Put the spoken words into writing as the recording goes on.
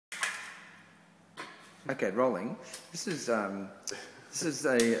Okay, rolling. This is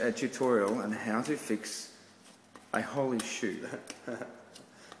a tutorial on how to fix a holey shoe.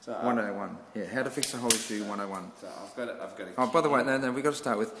 So, 101. Yeah, how to fix a holey shoe 101. So I've got a Oh, by the way, no, we've got to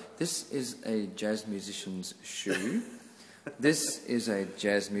start with, this is a jazz musician's shoe. This is a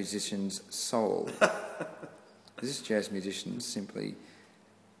jazz musician's soul. This jazz musician simply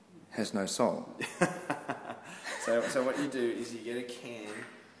has no soul. So what you do is you get a can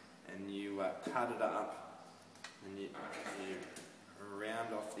and you cut it up and you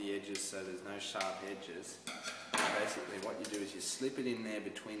round off the edges so there's no sharp edges. And basically what you do is you slip it in there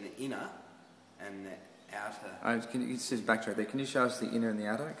between the inner and the outer. Can you just backtrack there? Can you show us the inner and the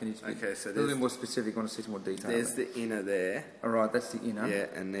outer? Can you just be a little bit more specific? I want to see some more detail. There's the inner there. Alright, that's the inner. Yeah,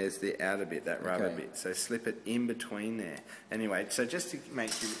 and there's the outer bit, that rubber bit. So slip it in between there. Anyway, so just to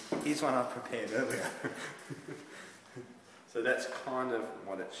make you... Here's one I prepared earlier. So that's kind of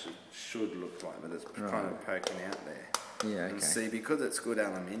what it should look like, but it's kind of poking out there. Yeah, okay. And see, because it's good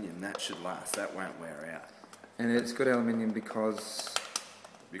aluminium, that should last. That won't wear out. And it's good aluminium because...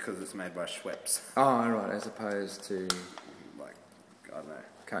 Because it's made by Schweppes. Oh, right, as opposed to... Like, I don't know.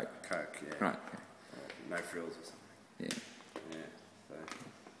 Coke. Coke, yeah. Right. Okay. No frills or something. Yeah. Yeah, so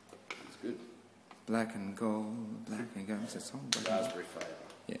it's good. Black and gold, black and gold. What's that song? Raspberry flavour.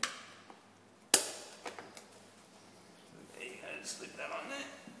 Yeah. There you go, slip that on there.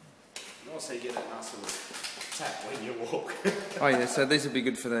 And also you get a nice little tap when you walk. Oh yeah, so these would be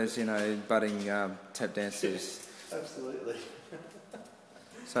good for those, you know, budding tap dancers. Absolutely.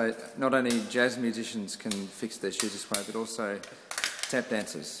 So not only jazz musicians can fix their shoes this way, but also tap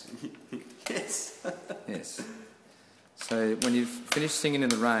dancers. Yes. Yes. So when you've finished singing in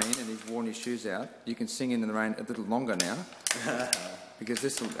the rain and you've worn your shoes out, you can sing in the rain a little longer now, because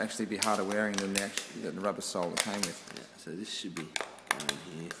this will actually be harder wearing than the rubber sole that came with. Yeah, so this should be going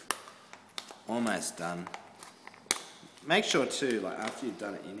here. Almost done. Make sure too, like after you've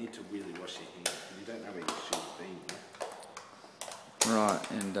done it, you need to really wash your hands, because you don't know where your shoe's been. Yeah? Right,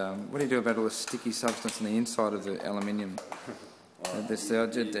 and what do you do about all the sticky substance on the inside of the aluminium? This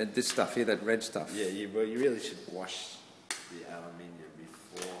stuff here, that red stuff. Yeah, you really should wash the aluminium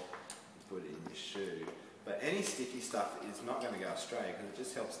before you put it in your shoe. But any sticky stuff is not going to go astray, because it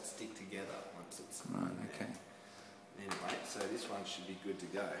just helps it stick together once it's in there. Okay. Anyway, so this one should be good to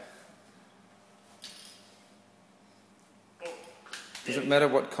go. Does it matter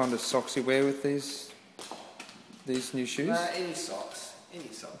what kind of socks you wear with these new shoes? Any socks. Any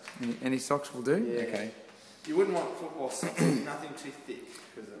socks. Any socks will do? Yeah. Okay. You wouldn't want football socks, nothing too thick.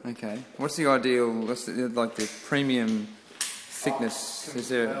 Okay. What's the ideal, like the premium thickness? Is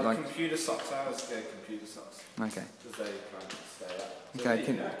there like... computer socks, I always go computer socks. Okay. Because they kind of stay up. So Okay,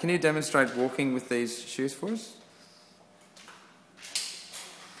 can you demonstrate walking with these shoes for us?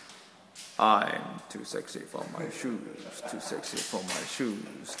 I'm too sexy for my shoes, too sexy for my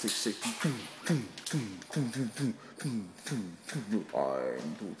shoes, too sexy.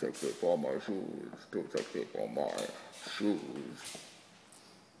 I'm too sexy for my shoes, too sexy for my shoes.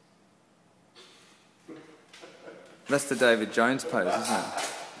 That's the David Jones pose, isn't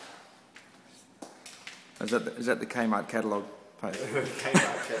it? Is that the Kmart catalogue pose?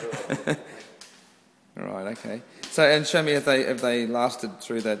 Kmart catalogue. Right, okay. So, and show me, have they lasted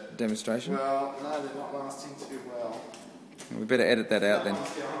through that demonstration? Well, no, they're not lasting too well. We better edit that out then.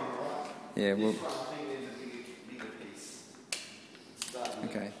 Yeah, well. I think there's a bigger piece.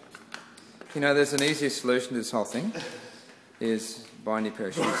 Okay. You know, there's an easier solution to this whole thing, is buy a new pair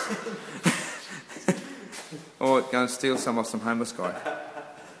of shoes. Or go and steal some off some homeless guy.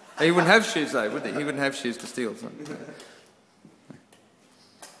 He wouldn't have shoes though, would he? He wouldn't have shoes to steal. So.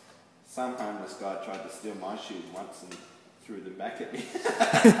 Some homeless guy tried to steal my shoes once and threw them back at me.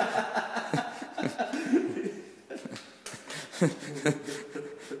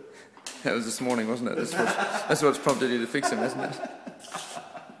 That was this morning, wasn't it? That's what's prompted you to fix him, hasn't it?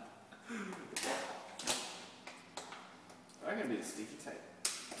 I'm going to do sticky tape.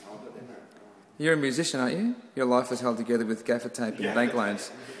 You're a musician, aren't you? Your life is held together with gaffer tape and bank loans.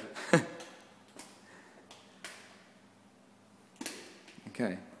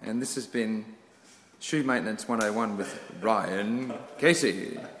 Okay, and this has been Shoe Maintenance 101 with Ryan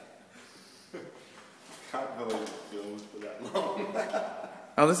Casey. Can't believe it filmed for that long.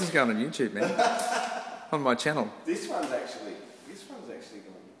 Oh, this is going on YouTube, man. On my channel. This one's actually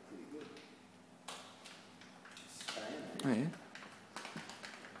going pretty good. Oh yeah.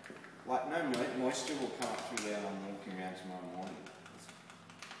 Like no moisture will come up through there when I'm walking around tomorrow morning.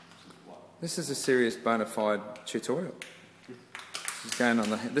 This is a serious bona fide tutorial. Going on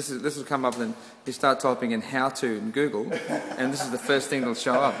this will come up, and you start typing in how to in Google, and this is the first thing that'll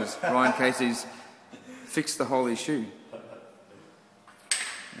show up is Ryan Casey's fix the holy shoe.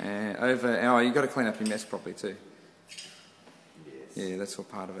 Oh, you've got to clean up your mess properly too. Yes. Yeah, that's all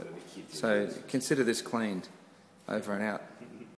part of it. So consider this cleaned. Over and out.